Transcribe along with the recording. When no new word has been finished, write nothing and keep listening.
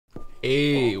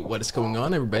Hey, what is going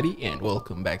on everybody, and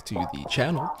welcome back to the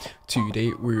channel.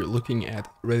 Today we're looking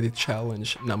at Reddit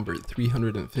challenge number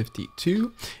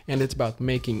 352, and it's about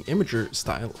making Imager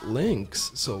style links.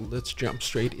 So let's jump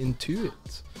straight into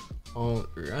it.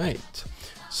 Alright,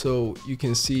 so you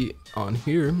can see on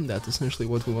here that essentially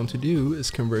what we want to do is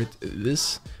convert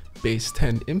this base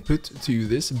 10 input to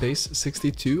this base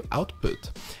 62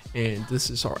 output, and this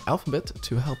is our alphabet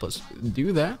to help us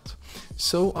do that.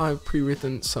 So I've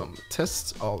pre-written some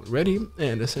tests already,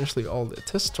 and essentially all the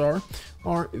tests are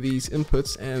these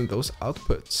inputs and those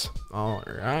outputs.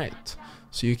 Alright,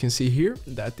 so you can see here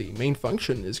that the main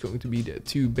function is going to be the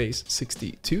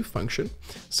toBase62 function.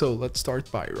 So let's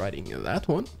start by writing that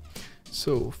one.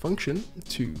 So function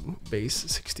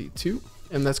toBase62,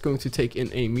 and that's going to take in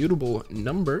a mutable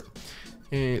number,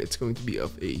 and it's going to be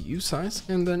of a usize,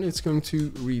 and then it's going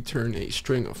to return a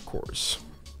string, of course,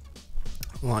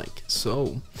 like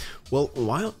so. Well,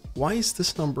 why is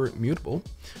this number mutable?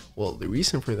 Well, the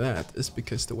reason for that is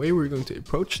because the way we're going to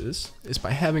approach this is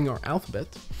by having our alphabet,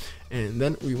 and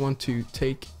then we want to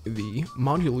take the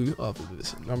modulo of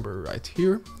this number right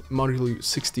here, modulo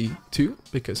 62,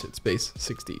 because it's base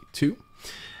 62,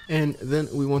 and then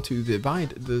we want to divide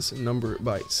this number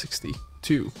by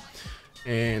 62,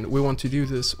 and we want to do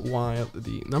this while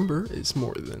the number is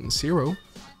more than 0,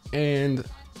 and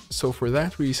so for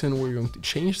that reason we're going to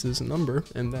change this number,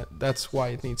 and that's why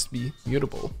it needs to be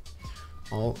mutable.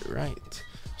 Alright,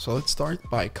 so let's start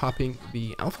by copying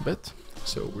the alphabet.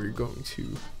 So we're going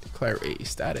to declare a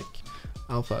static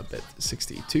alphabet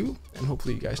 62, and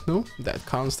hopefully you guys know that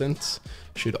constants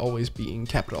should always be in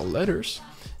capital letters,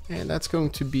 and that's going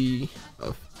to be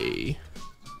of a,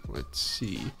 let's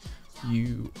see,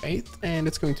 U8, and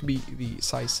it's going to be the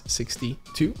size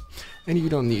 62, and you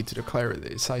don't need to declare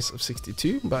the size of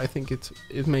 62, but I think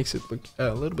it makes it look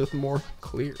a little bit more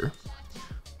clear.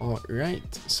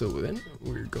 Alright, so then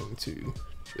we're going to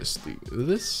just do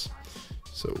this.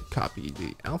 So copy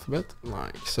the alphabet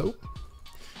like so,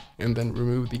 and then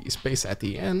remove the space at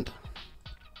the end.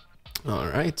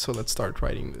 Alright, so let's start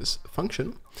writing this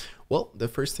function. Well, the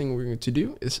first thing we're going to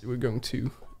do is we're going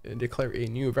to declare a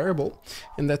new variable,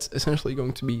 and that's essentially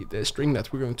going to be the string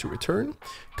that we're going to return,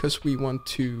 because we want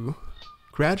to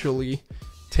gradually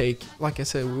take, like I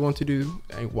said, we want to do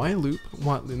a while loop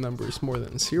while the number is more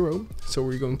than 0, so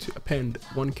we're going to append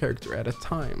one character at a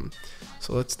time.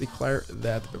 So let's declare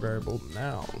that variable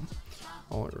now.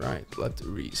 Alright, let the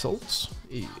results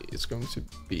is going to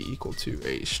be equal to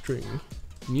a string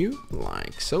new,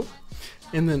 like so,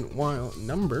 and then while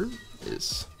number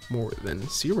is more than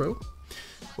 0,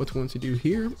 what we want to do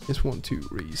here is want to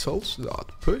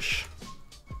results.push,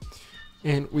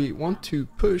 and we want to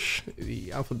push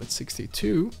the alphabet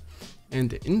 62, and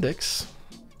the index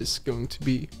is going to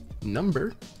be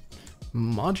number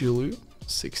modulo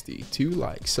 62,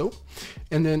 like so,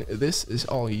 and then this is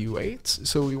all U8,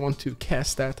 so we want to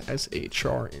cast that as a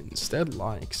char instead,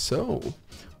 like so.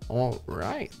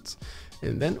 Alright,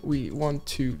 and then we want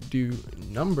to do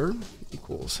number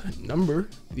equals number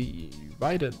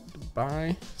divided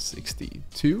by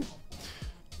 62.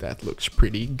 That looks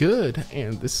pretty good,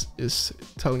 and this is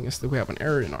telling us that we have an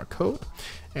error in our code,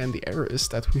 and the error is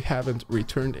that we haven't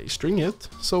returned a string yet.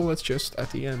 So let's just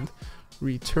at the end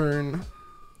return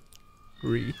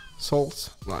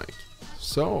results, like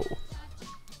so.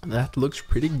 That looks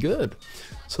pretty good.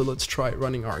 So let's try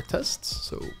running our tests.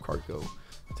 So cargo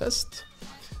test,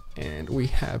 and we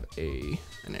have an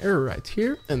error right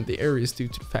here, and the error is due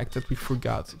to the fact that we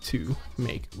forgot to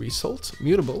make results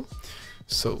mutable.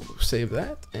 So save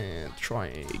that and try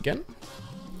again,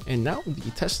 and now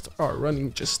the tests are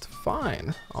running just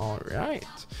fine. Alright,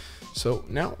 so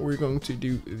now we're going to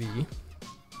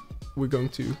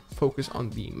focus on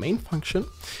the main function.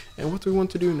 And what do we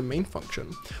want to do in the main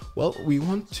function? Well, we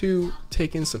want to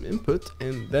take in some input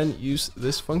and then use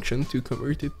this function to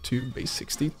convert it to base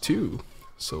 62.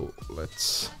 So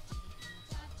let's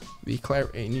declare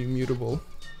a new mutable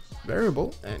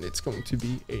variable, and it's going to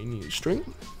be a new string.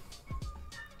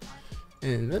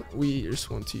 And then we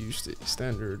just want to use the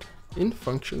standard in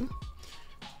function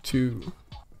to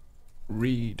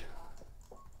read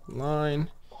line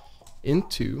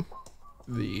into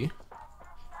the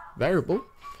variable,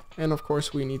 and of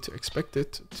course we need to expect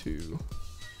it to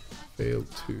fail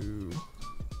to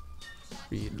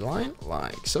read line,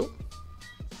 like so.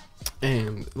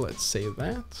 And let's save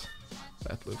that.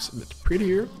 That looks a bit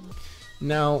prettier.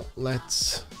 Now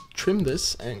let's trim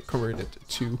this and convert it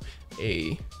to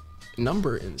a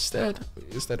number instead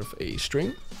of a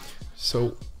string.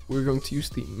 So we're going to use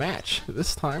the match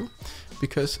this time,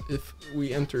 because if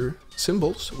we enter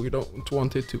symbols, we don't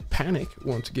want it to panic. We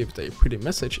want to give it a pretty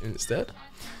message instead.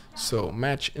 So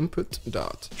match input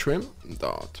dot trim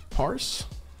dot parse,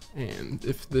 and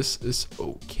if this is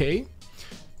okay,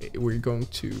 we're going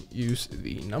to use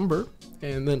the number,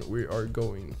 and then we are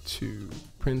going to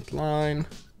print line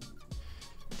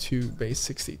to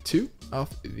base62 of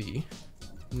the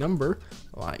number,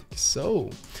 like so.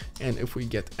 And if we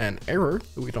get an error,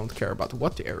 we don't care about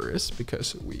what the error is,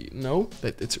 because we know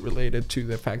that it's related to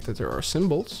the fact that there are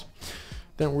symbols.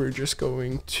 Then we're just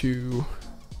going to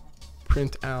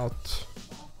print out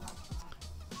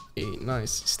a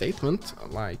nice statement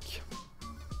like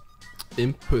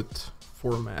input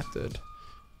formatted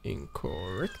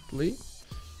incorrectly,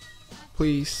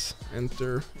 please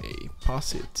enter a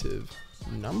positive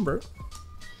number,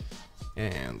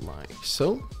 and like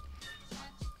so.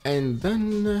 And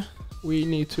then we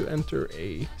need to enter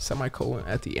a semicolon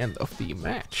at the end of the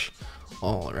match.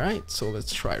 All right, so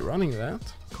let's try running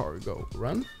that. Cargo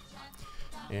run,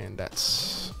 and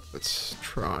let's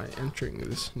try entering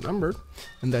this number,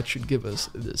 and that should give us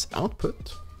this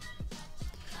output.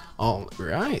 All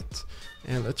right,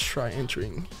 and let's try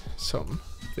entering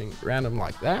something random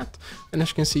like that. And as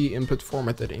you can see, input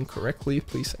formatted incorrectly,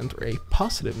 please enter a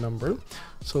positive number.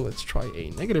 So let's try a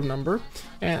negative number,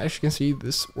 and as you can see,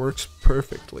 this works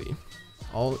perfectly.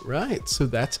 All right, so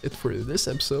that's it for this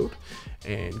episode,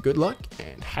 and good luck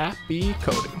and happy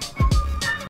coding.